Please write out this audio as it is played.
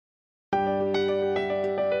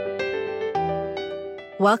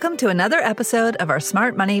Welcome to another episode of our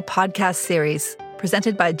Smart Money podcast series,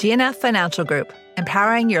 presented by GNF Financial Group,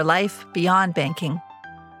 empowering your life beyond banking.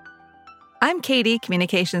 I'm Katie,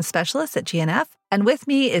 Communications Specialist at GNF, and with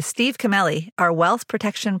me is Steve Camelli, our Wealth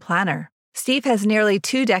Protection Planner. Steve has nearly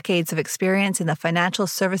 2 decades of experience in the financial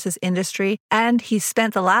services industry, and he's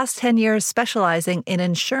spent the last 10 years specializing in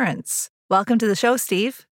insurance. Welcome to the show,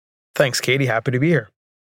 Steve. Thanks, Katie. Happy to be here.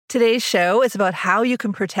 Today's show is about how you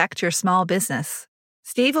can protect your small business.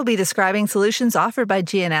 Steve will be describing solutions offered by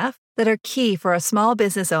GNF that are key for a small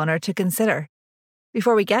business owner to consider.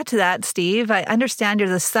 Before we get to that, Steve, I understand you're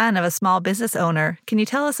the son of a small business owner. Can you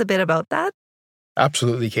tell us a bit about that?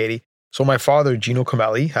 Absolutely, Katie. So my father, Gino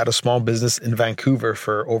Camelli, had a small business in Vancouver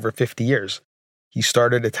for over 50 years. He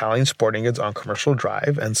started Italian Sporting Goods on Commercial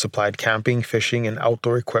Drive and supplied camping, fishing, and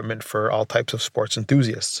outdoor equipment for all types of sports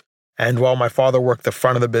enthusiasts. And while my father worked the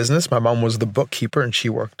front of the business, my mom was the bookkeeper and she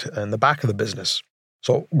worked in the back of the business.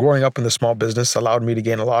 So growing up in the small business allowed me to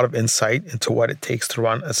gain a lot of insight into what it takes to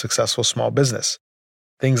run a successful small business.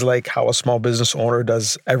 Things like how a small business owner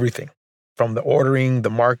does everything, from the ordering, the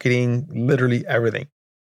marketing, literally everything.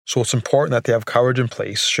 So it's important that they have coverage in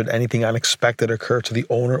place should anything unexpected occur to the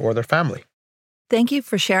owner or their family. Thank you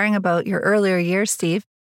for sharing about your earlier years, Steve.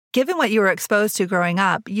 Given what you were exposed to growing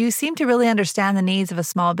up, you seem to really understand the needs of a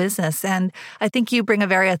small business, and I think you bring a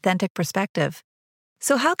very authentic perspective.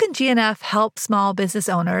 So how can GNF help small business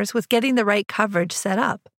owners with getting the right coverage set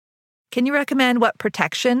up? Can you recommend what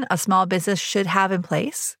protection a small business should have in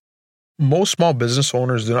place? Most small business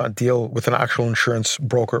owners do not deal with an actual insurance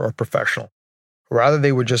broker or professional. Rather,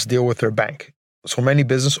 they would just deal with their bank. So many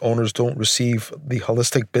business owners don't receive the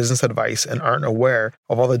holistic business advice and aren't aware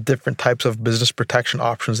of all the different types of business protection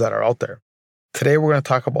options that are out there. Today, we're going to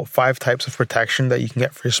talk about 5 types of protection that you can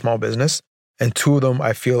get for your small business, and 2 of them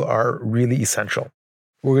I feel are really essential.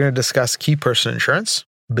 We're going to discuss key person insurance,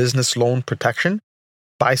 business loan protection,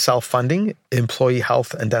 buy-sell funding, employee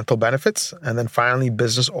health and dental benefits, and then finally,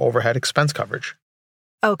 business overhead expense coverage.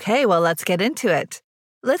 Okay, well, let's get into it.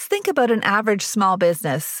 Let's think about an average small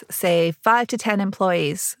business, say 5 to 10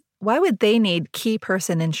 employees. Why would they need key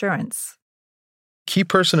person insurance? Key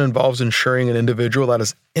person involves insuring an individual that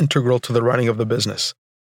is integral to the running of the business.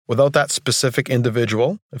 Without that specific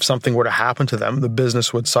individual, if something were to happen to them, the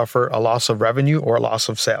business would suffer a loss of revenue or a loss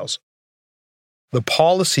of sales. The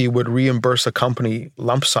policy would reimburse a company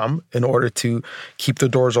lump sum in order to keep the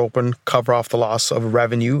doors open, cover off the loss of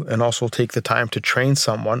revenue, and also take the time to train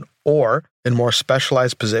someone or, in more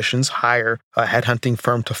specialized positions, hire a headhunting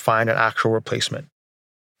firm to find an actual replacement.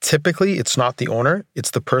 Typically, it's not the owner,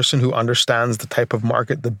 it's the person who understands the type of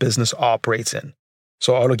market the business operates in.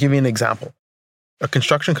 So I'll give you an example. A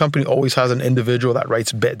construction company always has an individual that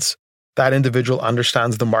writes bids. That individual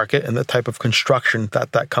understands the market and the type of construction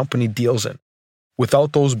that company deals in.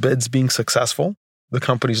 Without those bids being successful, the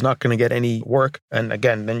company's not going to get any work. And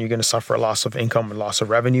again, then you're going to suffer a loss of income and loss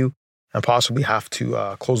of revenue and possibly have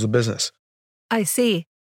to close the business. I see.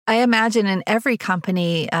 I imagine in every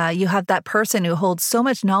company, you have that person who holds so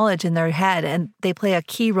much knowledge in their head and they play a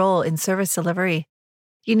key role in service delivery.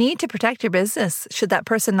 You need to protect your business should that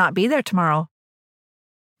person not be there tomorrow.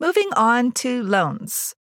 Moving on to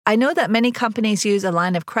loans. I know that many companies use a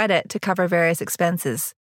line of credit to cover various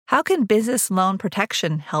expenses. How can business loan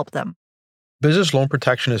protection help them? Business loan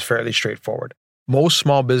protection is fairly straightforward. Most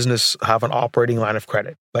small business have an operating line of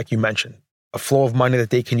credit, like you mentioned, a flow of money that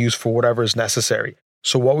they can use for whatever is necessary.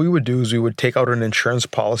 So what we would do is we would take out an insurance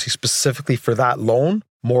policy specifically for that loan,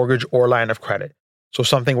 mortgage, or line of credit. So if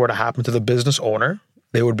something were to happen to the business owner,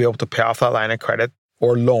 they would be able to pay off that line of credit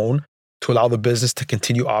or loan to allow the business to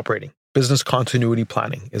continue operating. Business continuity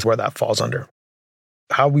planning is where that falls under.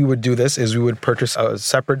 How we would do this is we would purchase a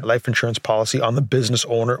separate life insurance policy on the business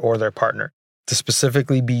owner or their partner to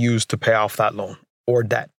specifically be used to pay off that loan or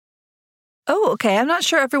debt. Oh, okay. I'm not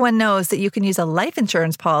sure everyone knows that you can use a life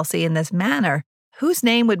insurance policy in this manner. Whose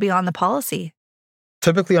name would be on the policy?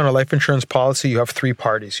 Typically on a life insurance policy, you have 3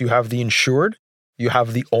 parties. You have the insured, you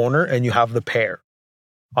have the owner, and you have the payer.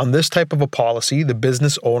 On this type of a policy, the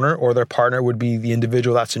business owner or their partner would be the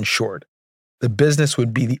individual that's insured. The business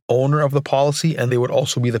would be the owner of the policy, and they would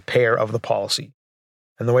also be the payer of the policy.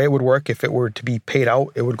 And the way it would work, if it were to be paid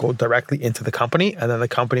out, it would go directly into the company, and then the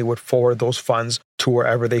company would forward those funds to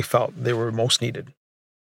wherever they felt they were most needed.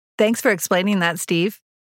 Thanks for explaining that, Steve.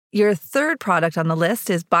 Your third product on the list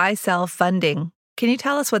is buy-sell funding. Can you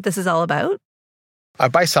tell us what this is all about? A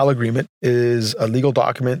buy-sell agreement is a legal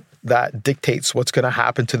document that dictates what's going to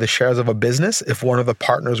happen to the shares of a business if one of the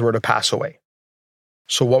partners were to pass away.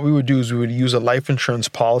 So what we would do is we would use a life insurance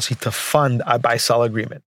policy to fund a buy-sell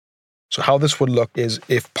agreement. So how this would look is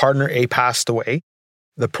if partner A passed away,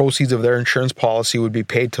 The proceeds of their insurance policy would be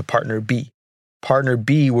paid to partner B. Partner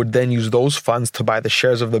B would then use those funds to buy the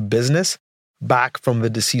shares of the business back from the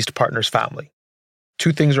deceased partner's family.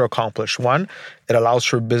 Two things are accomplished. One, it allows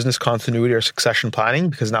for business continuity or succession planning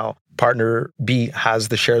because now partner B has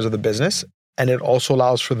the shares of the business. And it also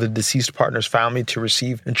allows for the deceased partner's family to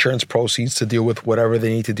receive insurance proceeds to deal with whatever they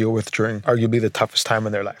need to deal with during arguably the toughest time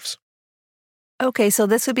in their lives. Okay, so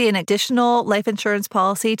this would be an additional life insurance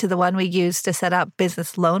policy to the one we use to set up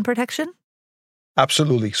business loan protection?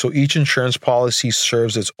 Absolutely. So each insurance policy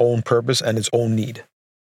serves its own purpose and its own need.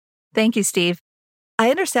 Thank you, Steve. I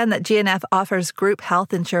understand that GNF offers group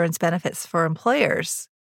health insurance benefits for employers.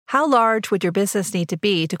 How large would your business need to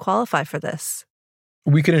be to qualify for this?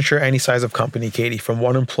 We can insure any size of company, Katie, from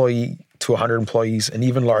 1 employee to 100 employees and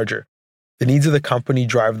even larger. The needs of the company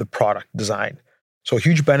drive the product design. So a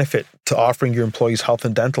huge benefit to offering your employees health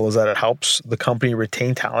and dental is that it helps the company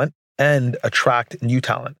retain talent and attract new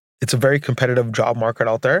talent. It's a very competitive job market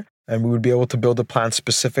out there, and we would be able to build a plan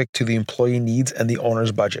specific to the employee needs and the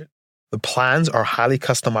owner's budget. The plans are highly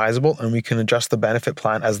customizable, and we can adjust the benefit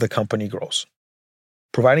plan as the company grows.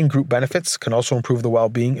 Providing group benefits can also improve the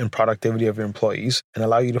well-being and productivity of your employees and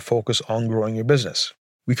allow you to focus on growing your business.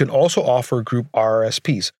 We can also offer group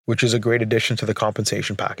RRSPs, which is a great addition to the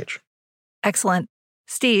compensation package. Excellent.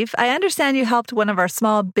 Steve, I understand you helped one of our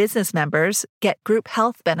small business members get group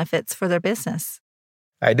health benefits for their business.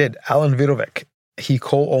 I did. Alan Vidovic. He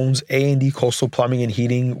co-owns A&D Coastal Plumbing and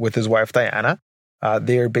Heating with his wife, Diana.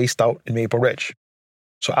 They are based out in Maple Ridge.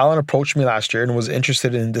 So Alan approached me last year and was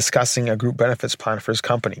interested in discussing a group benefits plan for his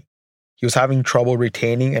company. He was having trouble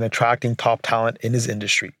retaining and attracting top talent in his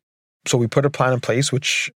industry. So we put a plan in place,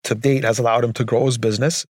 which to date has allowed him to grow his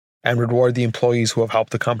business and reward the employees who have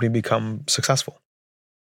helped the company become successful.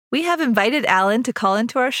 We have invited Alan to call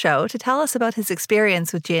into our show to tell us about his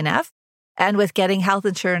experience with GNF and with getting health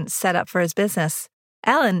insurance set up for his business.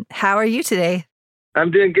 Alan, how are you today?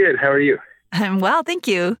 I'm doing good. How are you? I'm well, thank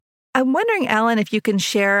you. I'm wondering, Alan, if you can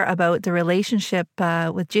share about the relationship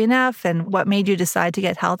with GNF and what made you decide to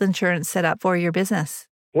get health insurance set up for your business.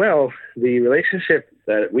 Well, the relationship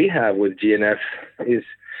that we have with GNF is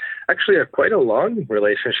actually quite a long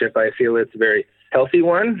relationship. I feel it's a very healthy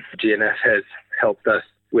one. GNF has helped us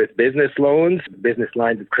with business loans, business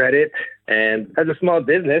lines of credit. And as a small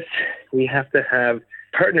business, we have to have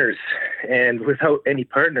partners. And without any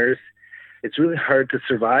partners, it's really hard to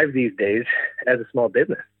survive these days as a small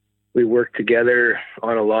business. We work together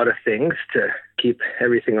on a lot of things to keep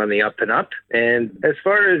everything on the up and up. And as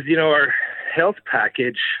far as, our health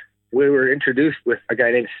package, we were introduced with a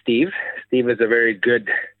guy named Steve. Steve is a very good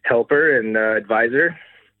helper and advisor.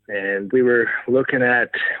 And we were looking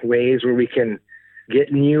at ways where we can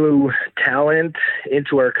get new talent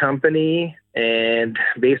into our company. And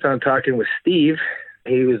based on talking with Steve,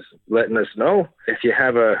 he was letting us know if you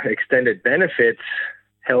have a extended benefits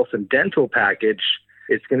health and dental package,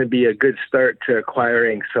 it's going to be a good start to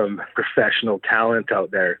acquiring some professional talent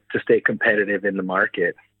out there to stay competitive in the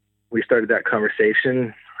market. We started that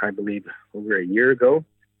conversation, I believe, over a year ago,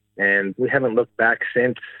 and we haven't looked back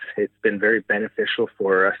since. It's been very beneficial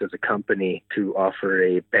for us as a company to offer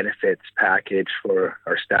a benefits package for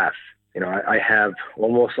our staff. I have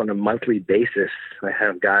almost on a monthly basis, I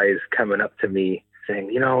have guys coming up to me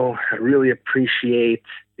saying, I really appreciate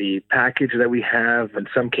the package that we have. In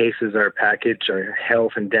some cases, our package, our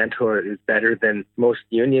health and dental, is better than most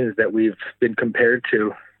unions that we've been compared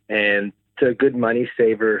to. And it's a good money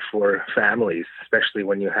saver for families, especially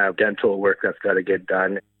when you have dental work that's got to get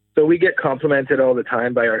done. So we get complimented all the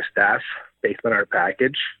time by our staff based on our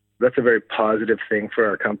package. That's a very positive thing for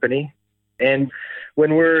our company. And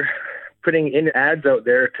when we're putting in ads out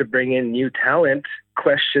there to bring in new talent,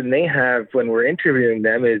 question they have when we're interviewing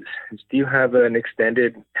them is, do you have an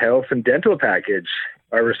extended health and dental package?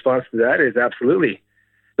 Our response to that is absolutely.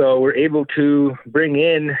 So we're able to bring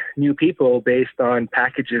in new people based on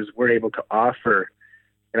packages we're able to offer.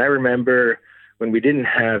 And I remember when we didn't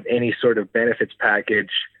have any sort of benefits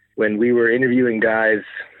package, when we were interviewing guys,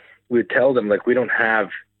 we'd tell them, we don't have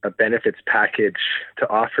a benefits package to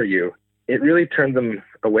offer you. It really turned them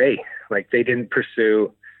away. They didn't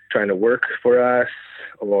pursue trying to work for us,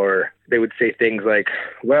 or they would say things like,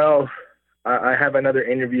 well, I have another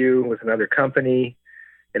interview with another company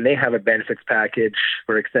and they have a benefits package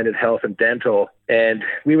for extended health and dental. And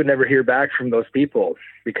we would never hear back from those people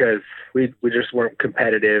because we just weren't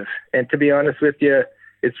competitive. And to be honest with you,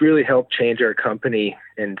 it's really helped change our company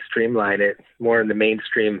and streamline it more in the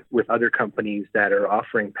mainstream with other companies that are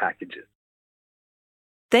offering packages.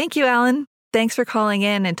 Thank you, Alan. Thanks for calling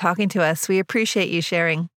in and talking to us. We appreciate you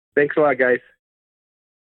sharing. Thanks a lot, guys.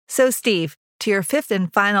 So, Steve, to your fifth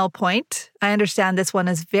and final point. I understand this one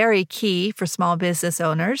is very key for small business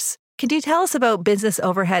owners. Can you tell us about business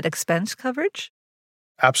overhead expense coverage?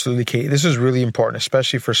 Absolutely, Kate. This is really important,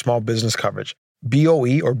 especially for small business coverage.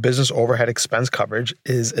 BOE, or business overhead expense coverage,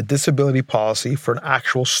 is a disability policy for an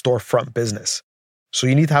actual storefront business. So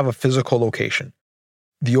you need to have a physical location.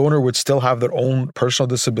 The owner would still have their own personal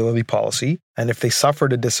disability policy, and if they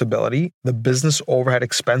suffered a disability, the business overhead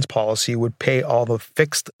expense policy would pay all the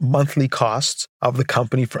fixed monthly costs of the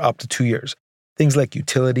company for up to 2 years. Things like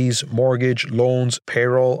utilities, mortgage, loans,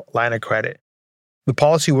 payroll, line of credit. The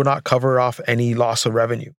policy would not cover off any loss of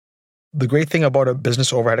revenue. The great thing about a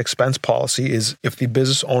business overhead expense policy is if the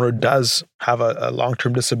business owner does have a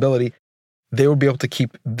long-term disability, they would be able to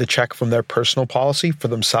keep the check from their personal policy for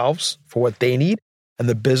themselves for what they need. And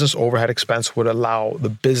the business overhead expense would allow the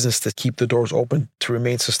business to keep the doors open to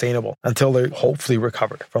remain sustainable until they're hopefully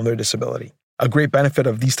recovered from their disability. A great benefit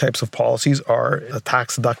of these types of policies are a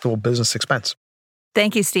tax-deductible business expense.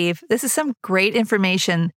 Thank you, Steve. This is some great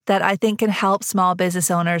information that I think can help small business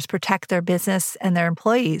owners protect their business and their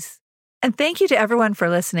employees. And thank you to everyone for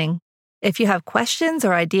listening. If you have questions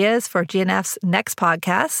or ideas for GNF's next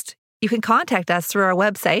podcast, you can contact us through our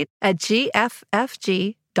website at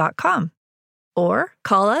gffg.com. Or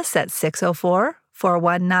call us at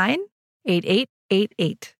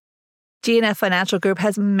 604-419-8888. GNF Financial Group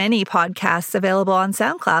has many podcasts available on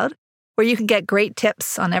SoundCloud, where you can get great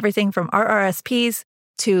tips on everything from RRSPs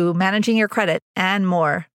to managing your credit and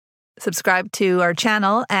more. Subscribe to our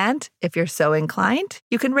channel, and if you're so inclined,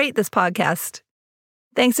 you can rate this podcast.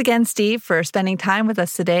 Thanks again, Steve, for spending time with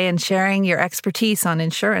us today and sharing your expertise on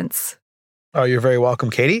insurance. Oh, you're very welcome,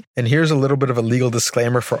 Katie. And here's a little bit of a legal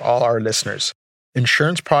disclaimer for all our listeners.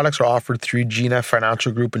 Insurance products are offered through GNF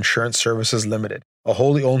Financial Group Insurance Services Limited, a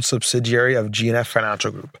wholly owned subsidiary of GNF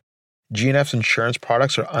Financial Group. GNF's insurance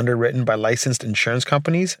products are underwritten by licensed insurance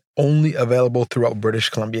companies, only available throughout British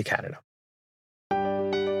Columbia, Canada.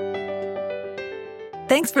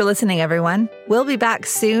 Thanks for listening, everyone. We'll be back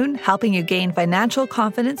soon, helping you gain financial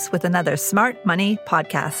confidence with another Smart Money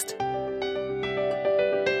podcast.